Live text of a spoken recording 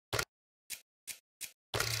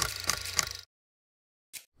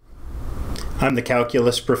I'm the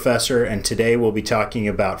calculus professor, and today we'll be talking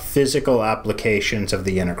about physical applications of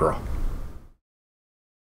the integral.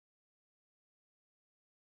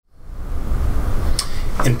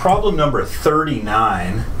 In problem number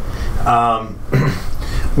 39,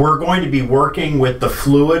 we're going to be working with the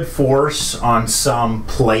fluid force on some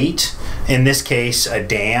plate, in this case a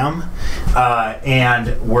dam,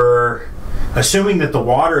 and we're assuming that the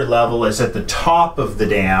water level is at the top of the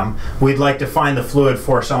dam. We'd like to find the fluid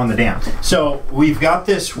force on the dam. So we've got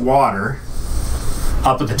this water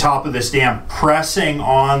up at the top of this dam pressing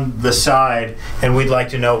on the side, and we'd like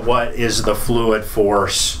to know what is the fluid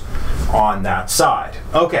force on that side.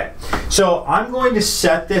 Okay, so I'm going to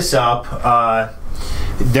set this up.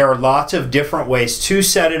 There are lots of different ways to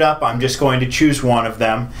set it up. I'm just going to choose one of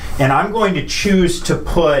them, and I'm going to choose to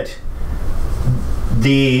put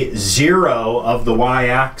the 0 of the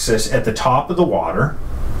y-axis at the top of the water,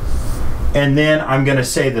 and then I'm going to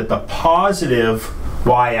say that the positive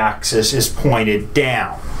y-axis is pointed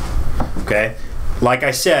down. Okay, like I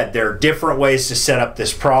said, there are different ways to set up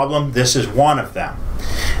this problem. This is one of them.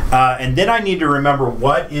 And then I need to remember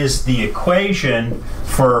what is the equation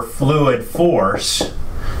for fluid force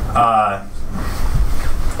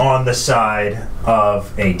on the side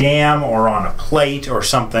of a dam or on a plate or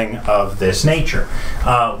something of this nature.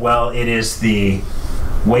 Well, it is the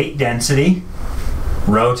weight density,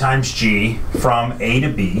 rho times g, from A to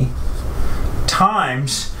B,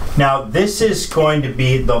 times, now this is going to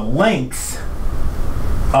be the length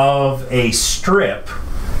of a strip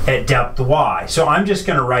at depth y. So I'm just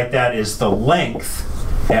going to write that as the length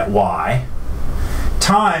at y,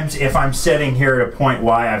 times, if I'm sitting here at a point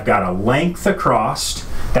y, I've got a length across.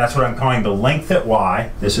 That's what I'm calling the length at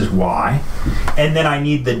y. This is y. And then I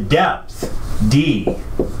need the depth, d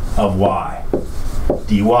of y,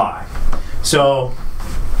 dy. So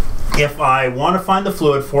if I want to find the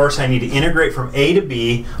fluid force, I need to integrate from A to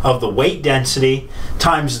B of the weight density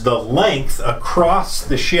times the length across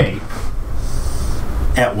the shape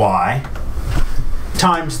at y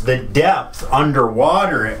times the depth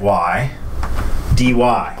underwater at y, dy.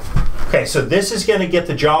 Okay, so this is going to get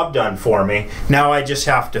the job done for me. Now I just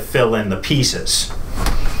have to fill in the pieces.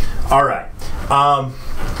 All right,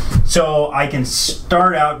 so I can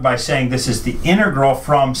start out by saying this is the integral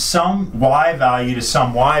from some y value to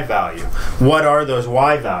some y value. What are those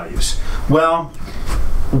y values? Well,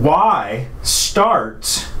 y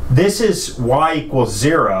starts, this is y equals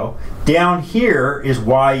 0. Down here is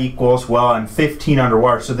y equals, well, I'm 15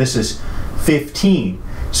 underwater, so this is 15.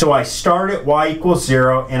 So I start at y equals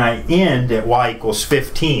 0 and I end at y equals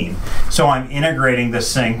 15. So I'm integrating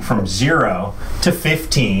this thing from 0 to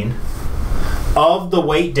 15 of the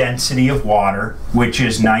weight density of water, which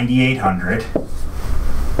is 9,800,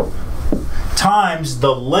 times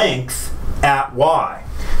the length at y.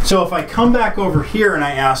 So if I come back over here and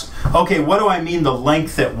I ask, okay, what do I mean the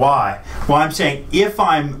length at y? Well, I'm saying if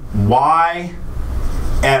I'm y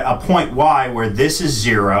at a point y where this is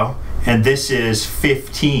 0 and this is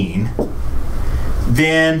 15,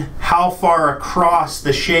 then how far across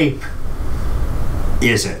the shape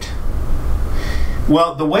is it?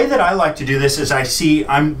 Well, the way that I like to do this is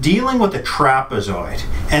I'm dealing with a trapezoid,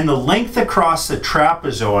 and the length across the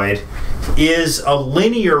trapezoid is a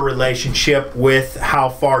linear relationship with how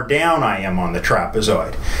far down I am on the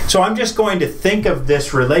trapezoid. So I'm just going to think of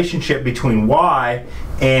this relationship between y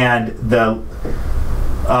and the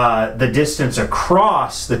distance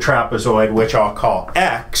across the trapezoid, which I'll call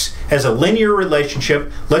x, as a linear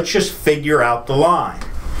relationship. Let's just figure out the line.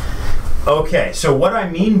 Okay, so what I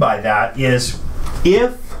mean by that is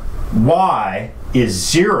if y is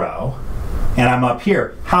 0 and I'm up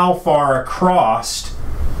here, how far across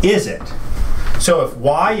is it? So if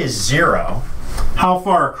y is 0, how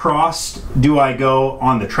far across do I go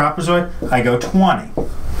on the trapezoid? I go 20.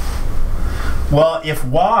 Well, if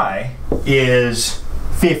y is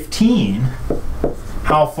 15,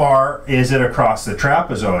 how far is it across the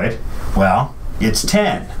trapezoid? Well, it's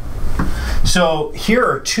 10. So here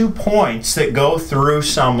are 2 points that go through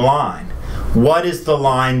some line. What is the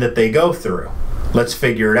line that they go through? Let's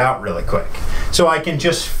figure it out really quick. So I can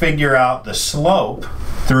just figure out the slope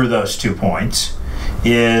through those 2 points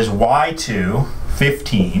is y2,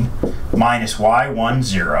 15, minus y1,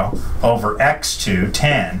 0, over x2,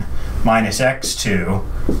 10, minus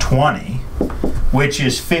x2, 20, which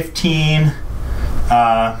is 15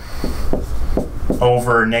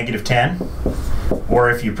 over negative 10, or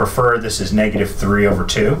if you prefer, this is negative 3 over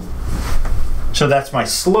 2. So that's my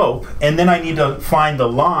slope, and then I need to find the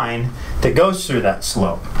line that goes through that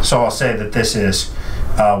slope. So I'll say that this is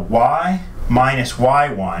y minus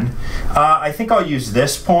y1. I think I'll use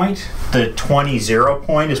this point, the 20, 0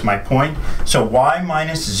 point is my point. So y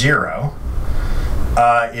minus 0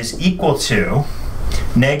 is equal to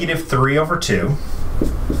negative 3 over 2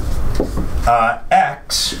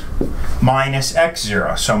 x minus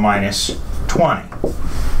x0, so minus 20.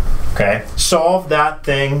 Okay, solve that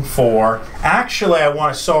thing for, actually I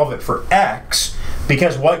want to solve it for x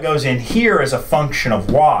because what goes in here is a function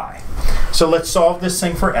of y. So let's solve this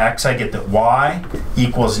thing for x. I get that y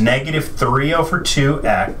equals negative 3 over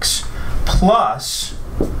 2x plus,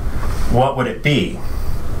 what would it be?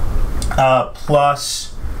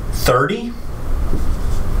 Plus 30?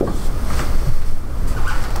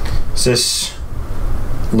 Does this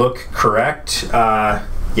look correct?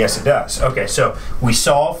 Yes, it does. Okay, so we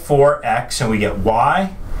solve for x and we get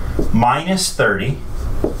y minus 30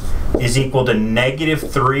 is equal to negative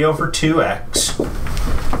 3 over 2x.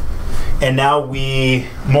 And now we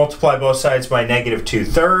multiply both sides by negative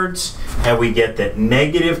 2/3, and we get that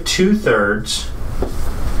negative 2/3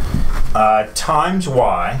 times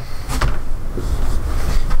y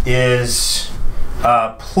is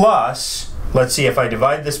plus, let's see, if I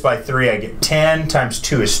divide this by 3, I get 10 times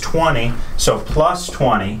 2 is 20, so plus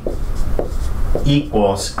 20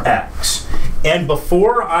 equals x. And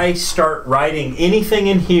before I start writing anything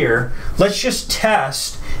in here, let's just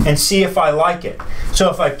test and see if I like it.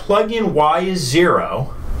 So if I plug in y is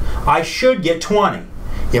 0, I should get 20.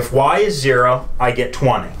 If y is 0, I get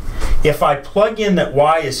 20. If I plug in that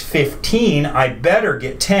y is 15, I better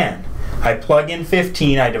get 10. I plug in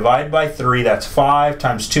 15, I divide by 3, that's 5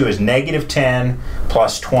 times 2 is negative 10,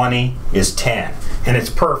 plus 20 is 10. And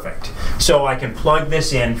it's perfect. So I can plug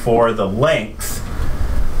this in for the length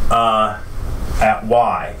at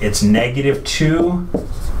y. It's negative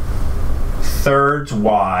 2/3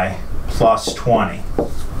 y plus 20.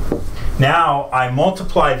 Now I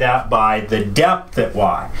multiply that by the depth at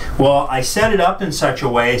y. Well, I set it up in such a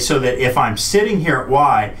way so that if I'm sitting here at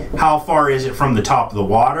y, how far is it from the top of the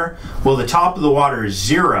water? Well, the top of the water is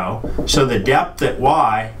 0, so the depth at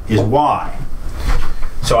y is y.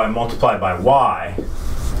 So I multiply by y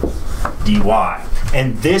dy.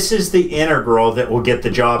 And this is the integral that will get the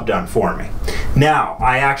job done for me. Now,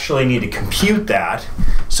 I actually need to compute that.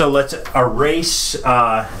 So let's erase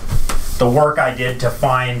the work I did to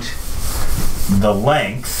find the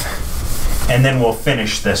length, and then we'll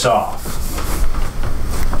finish this off.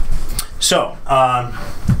 So,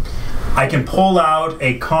 I can pull out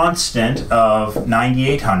a constant of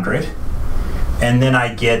 9,800, and then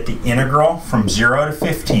I get the integral from 0 to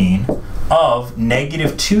 15 of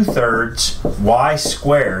negative 2/3 y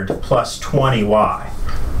squared plus 20y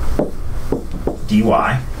dy.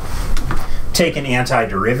 Take an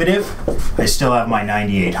antiderivative. I still have my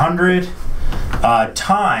 9,800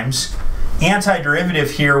 times,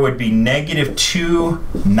 antiderivative here would be negative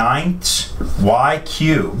 2/9 y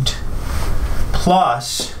cubed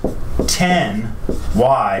plus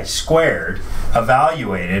 10y squared,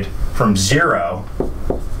 evaluated from 0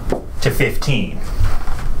 to 15.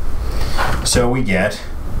 So we get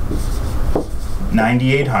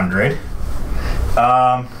 9,800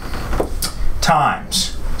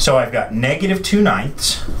 times, so I've got negative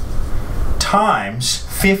 2/9 times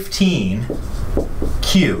 15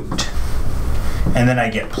 cubed, and then I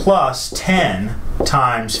get plus 10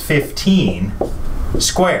 times 15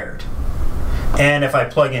 squared. And if I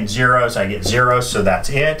plug in zeros, I get zeros, so that's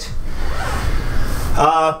it.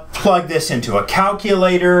 Plug this into a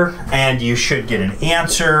calculator and you should get an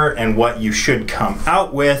answer, and what you should come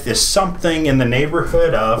out with is something in the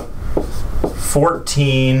neighborhood of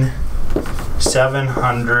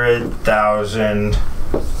 14,700,000,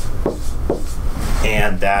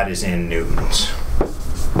 and that is in newtons.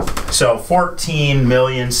 So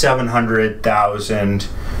 14,700,000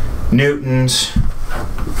 newtons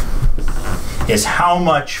is how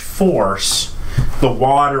much force the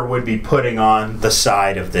water would be putting on the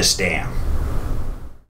side of this dam.